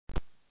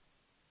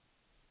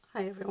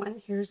Hi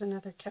everyone, here's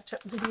another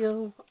catch-up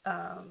video.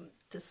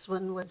 This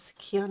one was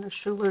Quiana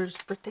Schuler's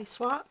birthday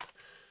swap.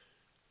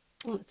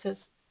 And it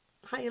says,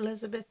 "Hi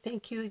Elizabeth,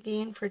 thank you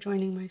again for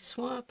joining my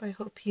swap. I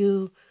hope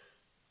you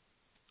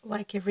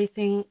like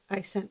everything I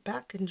sent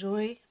back.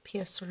 Enjoy.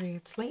 P.S. Sorry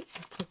it's late.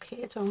 It's okay,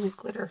 it's only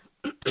glitter."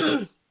 I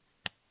don't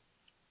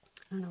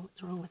know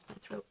what's wrong with my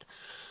throat.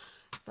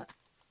 But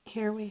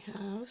here we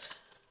have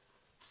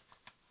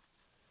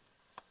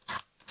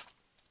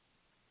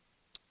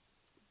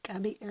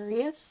Gabby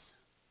Arias,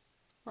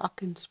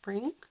 Rockin'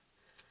 Spring,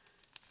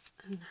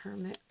 and her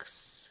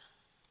mix.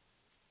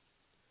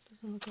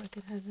 Doesn't look like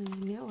it has any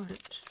nail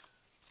art,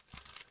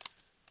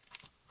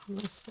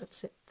 unless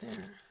that's it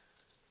there.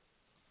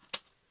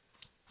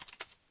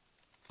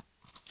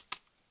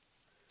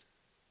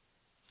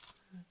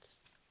 That's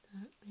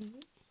that maybe.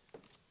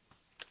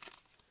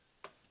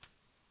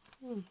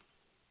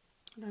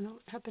 I don't know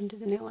what happened to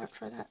the nail art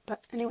for that,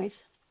 but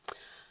anyways,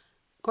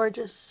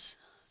 gorgeous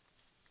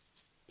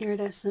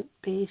iridescent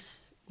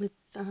base with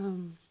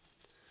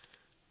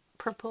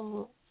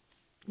purple,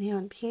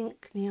 neon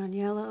pink, neon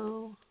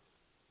yellow,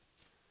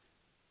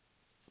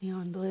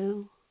 neon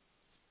blue.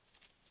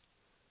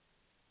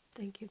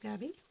 Thank you,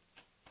 Gabby.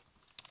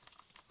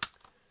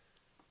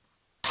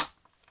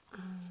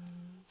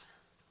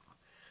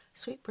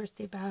 Sweet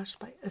Birthday Bash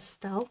by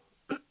Estelle.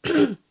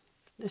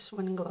 This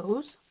one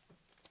glows.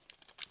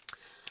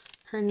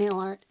 Her nail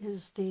art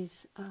is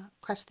these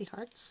crusty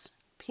hearts,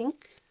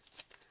 pink,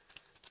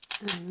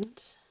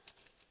 and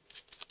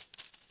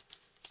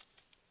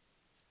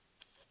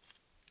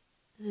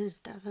it is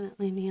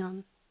definitely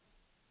neon.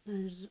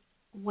 There's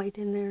white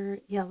in there,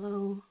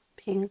 yellow,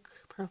 pink,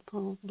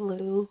 purple,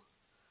 blue,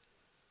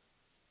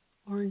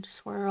 orange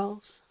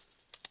swirls,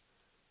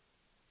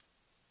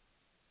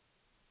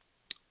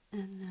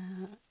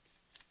 and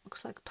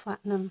looks like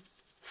platinum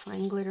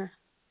fine glitter.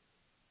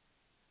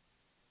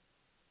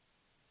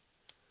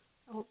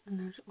 Oh, and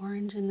there's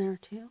orange in there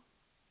too.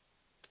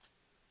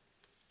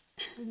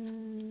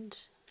 And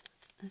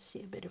I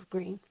see a bit of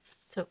green.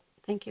 So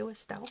thank you,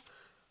 Estelle.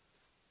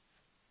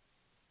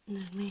 And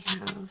then we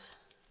have,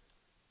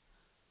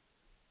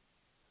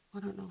 I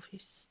don't know if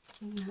you've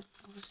seen that.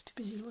 I was too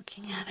busy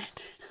looking at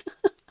it.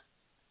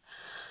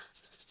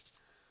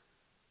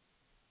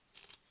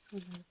 So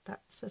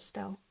that's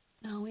Estelle.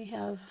 Now we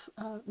have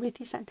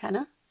Ruthie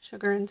Santana,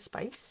 Sugar and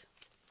Spice.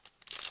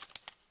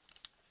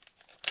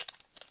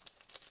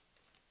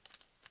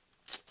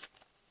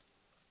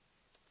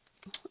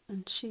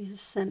 And she has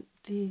sent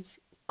these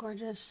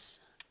gorgeous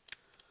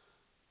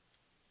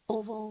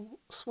oval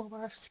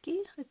Swarovski.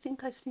 I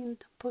think I've seen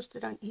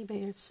posted on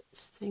eBay as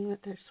saying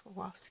that they're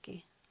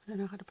Swarovski. I don't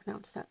know how to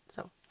pronounce that.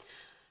 So,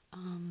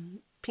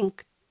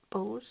 pink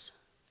bows.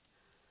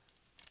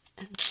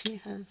 And she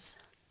has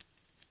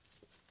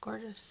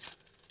gorgeous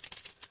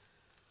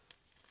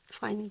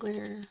fine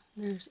glitter.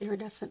 There's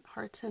iridescent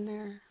hearts in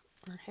there,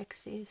 or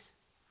hexes,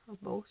 or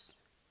both.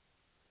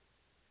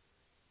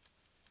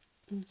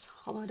 And it's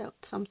hollowed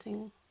out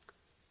something.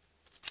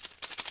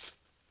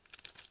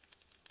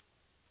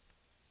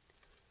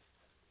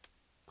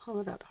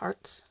 Hollowed out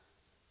hearts.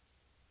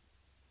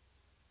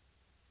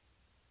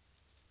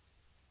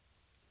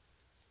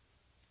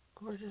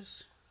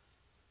 Gorgeous.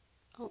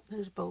 Oh,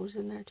 there's bows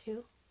in there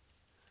too.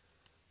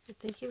 So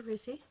thank you,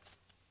 Ruthie.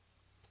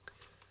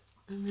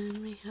 And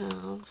then we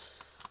have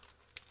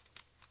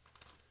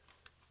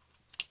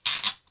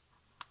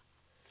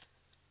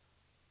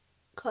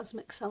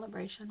Cosmic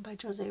Celebration by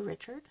Jose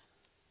Richard.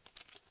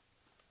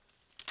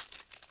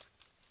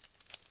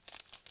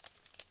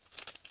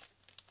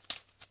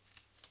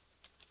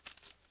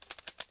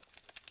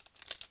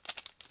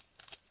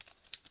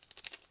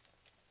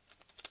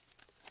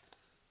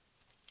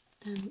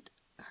 And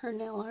her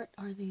nail art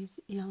are these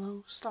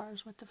yellow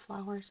stars with the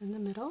flowers in the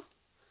middle.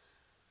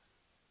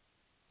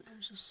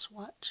 There's a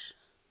swatch.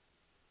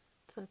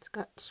 So it's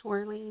got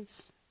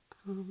swirlies,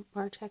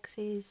 large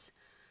hexes,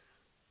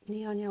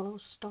 neon yellow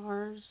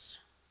stars,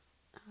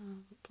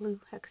 blue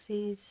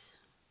hexes.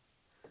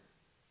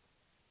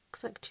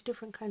 Looks like two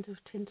different kinds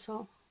of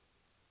tinsel.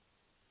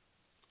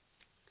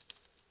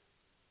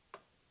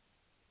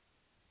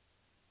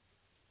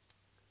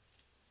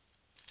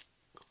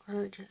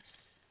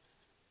 Gorgeous.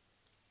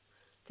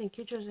 Thank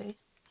you, Jose.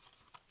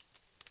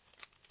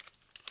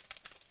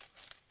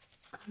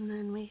 And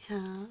then we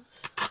have,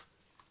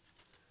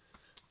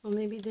 well,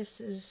 maybe this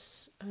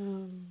is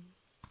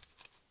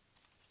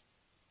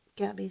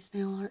Gabby's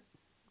nail art,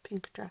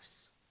 pink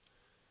dress.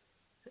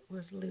 It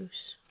was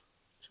loose,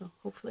 so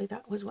hopefully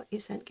that was what you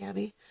sent,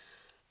 Gabby.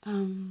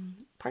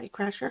 Party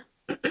Crasher,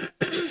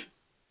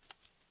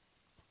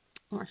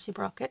 Marcy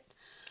Brockett.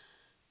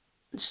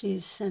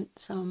 She's sent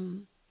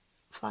some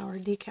flower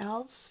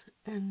decals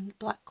and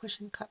black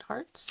cushion cut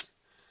hearts.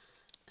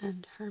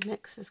 And her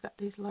mix has got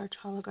these large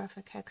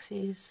holographic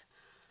hexes,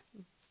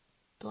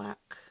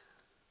 black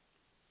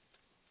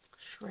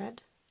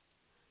shred,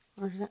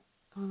 or is that,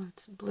 oh,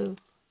 that's blue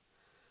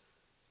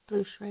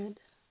shred,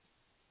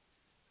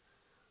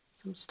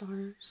 some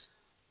stars,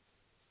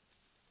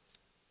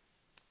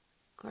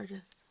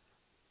 gorgeous.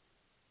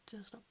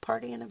 Just a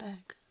party in a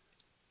bag.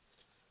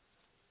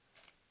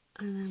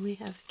 And then we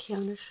have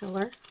Quiana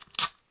Schuler.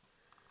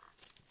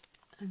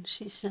 And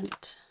she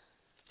sent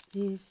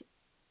these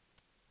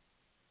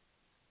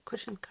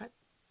cushion cut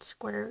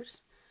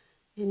squares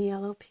in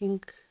yellow,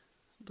 pink,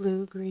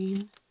 blue,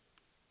 green.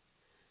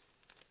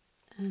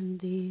 And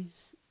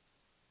these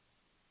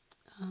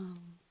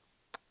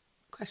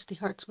crusty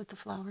hearts with the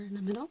flower in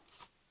the middle.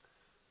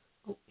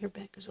 Oh, your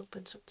bag is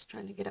open, so it's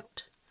trying to get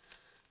out.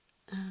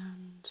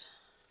 And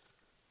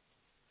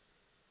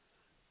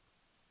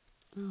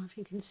I don't know if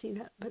you can see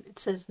that, but it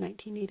says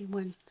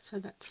 1981, so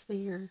that's the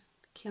year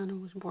Quiana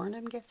was born,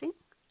 I'm guessing.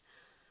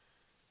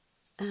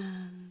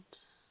 And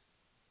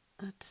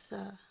that's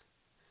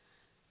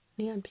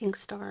neon pink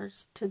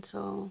stars,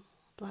 tinsel,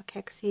 black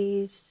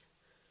hexes,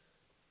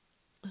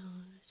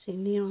 see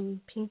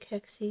neon pink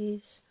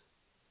hexes,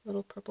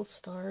 little purple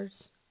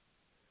stars,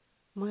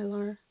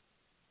 mylar.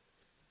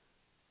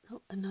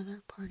 Oh,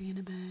 another party in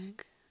a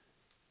bag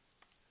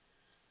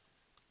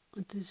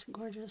with this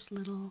gorgeous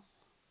little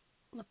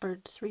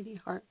leopard 3D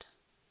heart.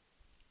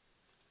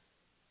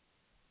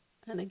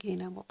 And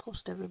again, I will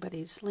post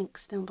everybody's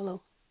links down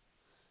below.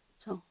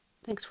 So,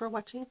 thanks for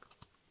watching.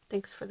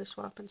 Thanks for the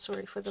swap, and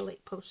sorry for the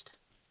late post.